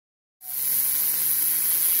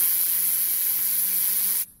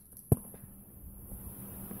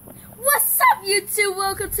YouTube?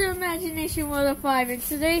 Welcome to Imagination World of 5, and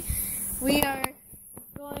today we are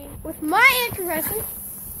going with my air compressor.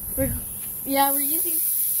 We're using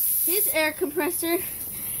his air compressor,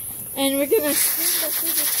 and we're gonna spin the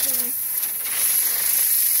fidget spinner.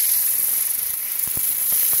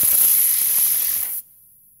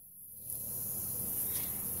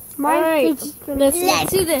 Alright,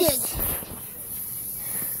 let's do this.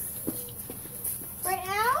 Right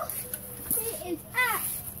now, it is at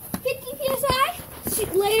 50 psi.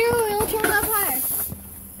 Later, we'll turn it up higher.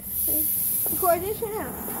 Record this right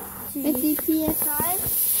now. 50 psi.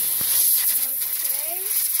 Okay.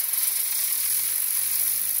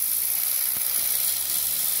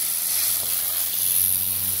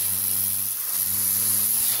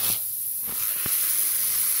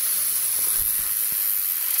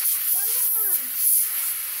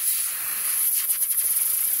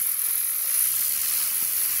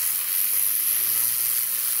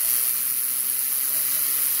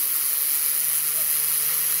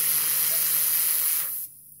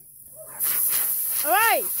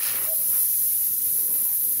 Alright.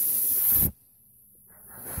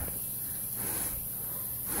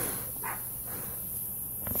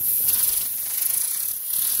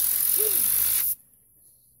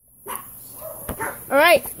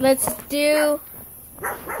 Alright, let's do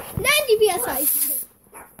 90 psi.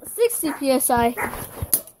 60 psi.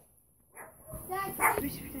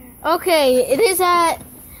 Okay, it is at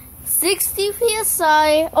 60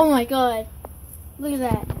 psi. Oh my god. Look at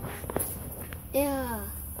that. Yeah.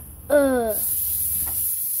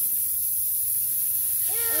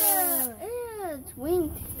 It's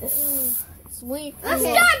wind. It's weak. Let's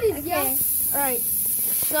start it again. Alright.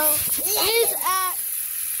 So it is at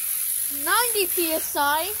 90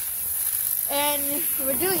 psi, and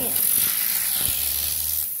we're doing it.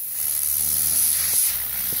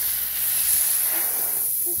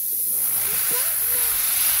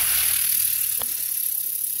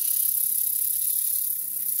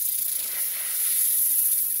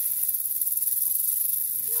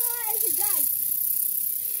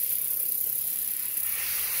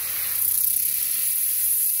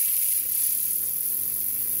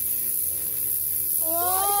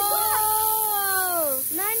 Whoa!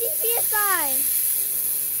 90 psi.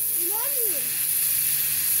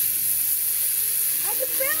 I can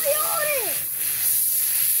barely hold it.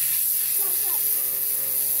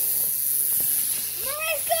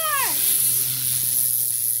 Nice car.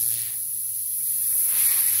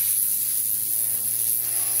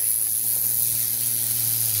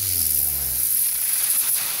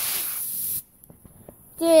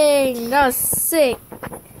 Dang, that was sick.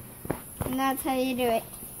 And that's how you do it.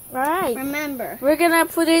 Right. Remember. We're gonna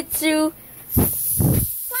put it to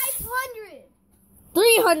 500.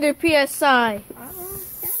 300 psi.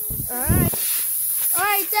 Alright.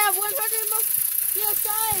 Alright, Dad, 100 more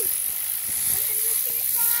psi. 100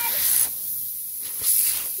 psi.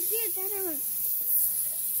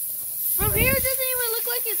 From here, it doesn't even look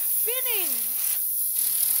like it's spinning.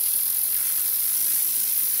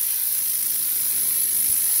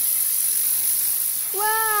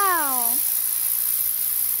 Wow.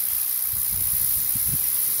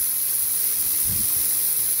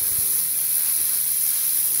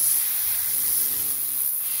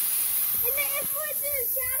 And the influence in the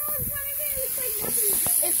shadow in front of it looks like nothing's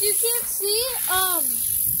there. If you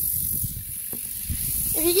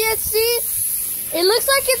can't see, it looks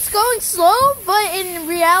like it's going slow, but in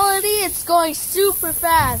reality, it's going super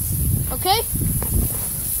fast. Okay?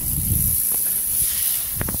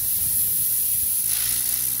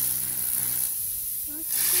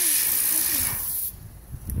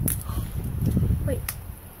 Wait.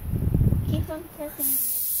 Keep on pressing it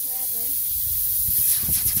forever.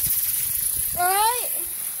 Alright.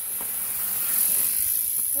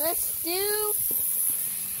 Let's do...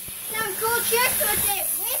 Some cool tricks with it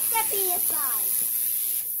with the PSI.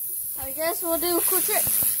 I guess we'll do a cool trick.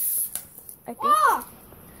 I think. Oh!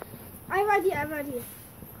 I have an idea.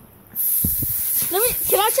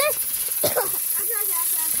 Can I check? I'll try.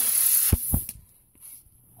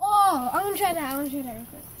 Oh, I'm gonna try that real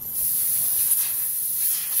quick.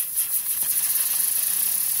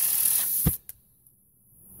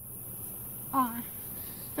 On.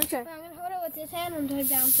 Okay. I'm gonna hold it with this hand and turn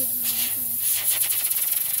down to it.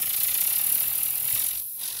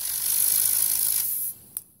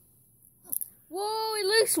 Whoa, it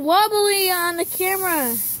looks wobbly on the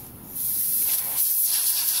camera.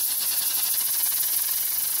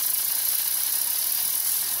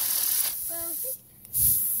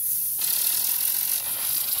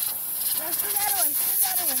 Spin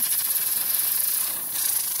that away.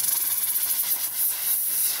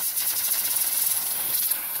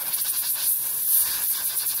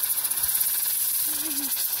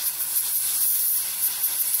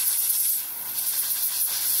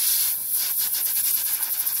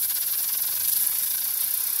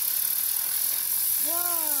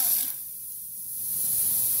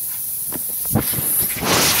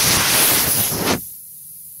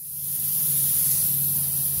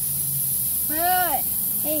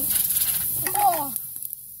 Hey. Oh.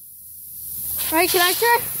 Alright, can I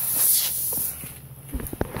try?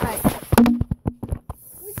 Alright.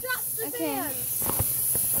 We dropped the fans.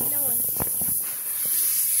 Oh, no one.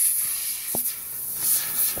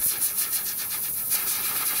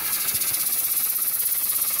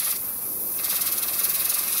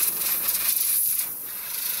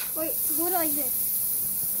 Wait, hold it like this.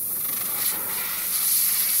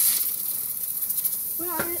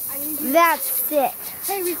 That's thick.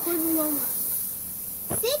 Hey, record the Loma.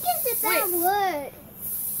 Thick is the bad wood.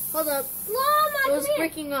 Hold up. Mama, It was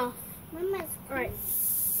breaking off. Mama. Alright.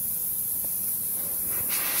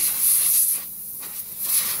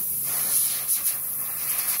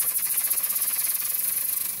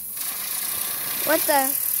 What the?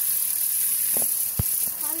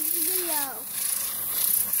 Pause the video.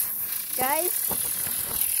 Guys.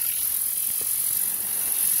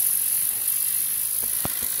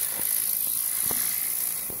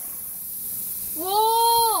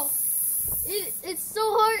 Whoa! It's so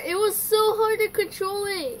hard. It was so hard to control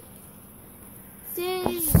it.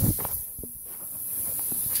 Dang.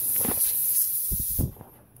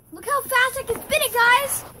 Look how fast I can spin it,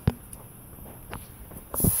 guys.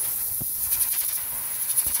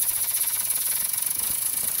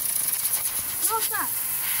 No, stop.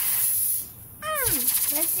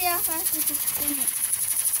 Let's see how fast we can spin it.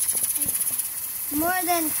 More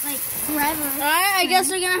than like forever. Alright, I guess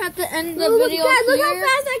we're gonna have to end the Look, video guys, here. look how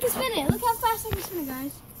fast I can spin it. Look how fast I can spin it,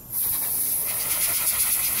 guys.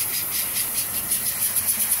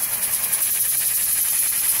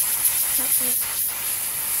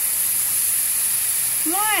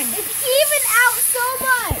 Come on. It's even out so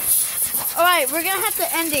much. Alright, we're gonna have to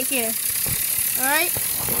end it here. Alright?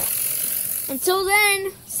 Until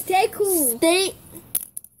then, Stay cool.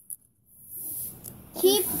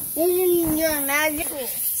 Keep using your magic.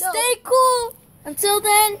 Stay cool. Until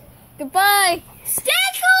then, goodbye.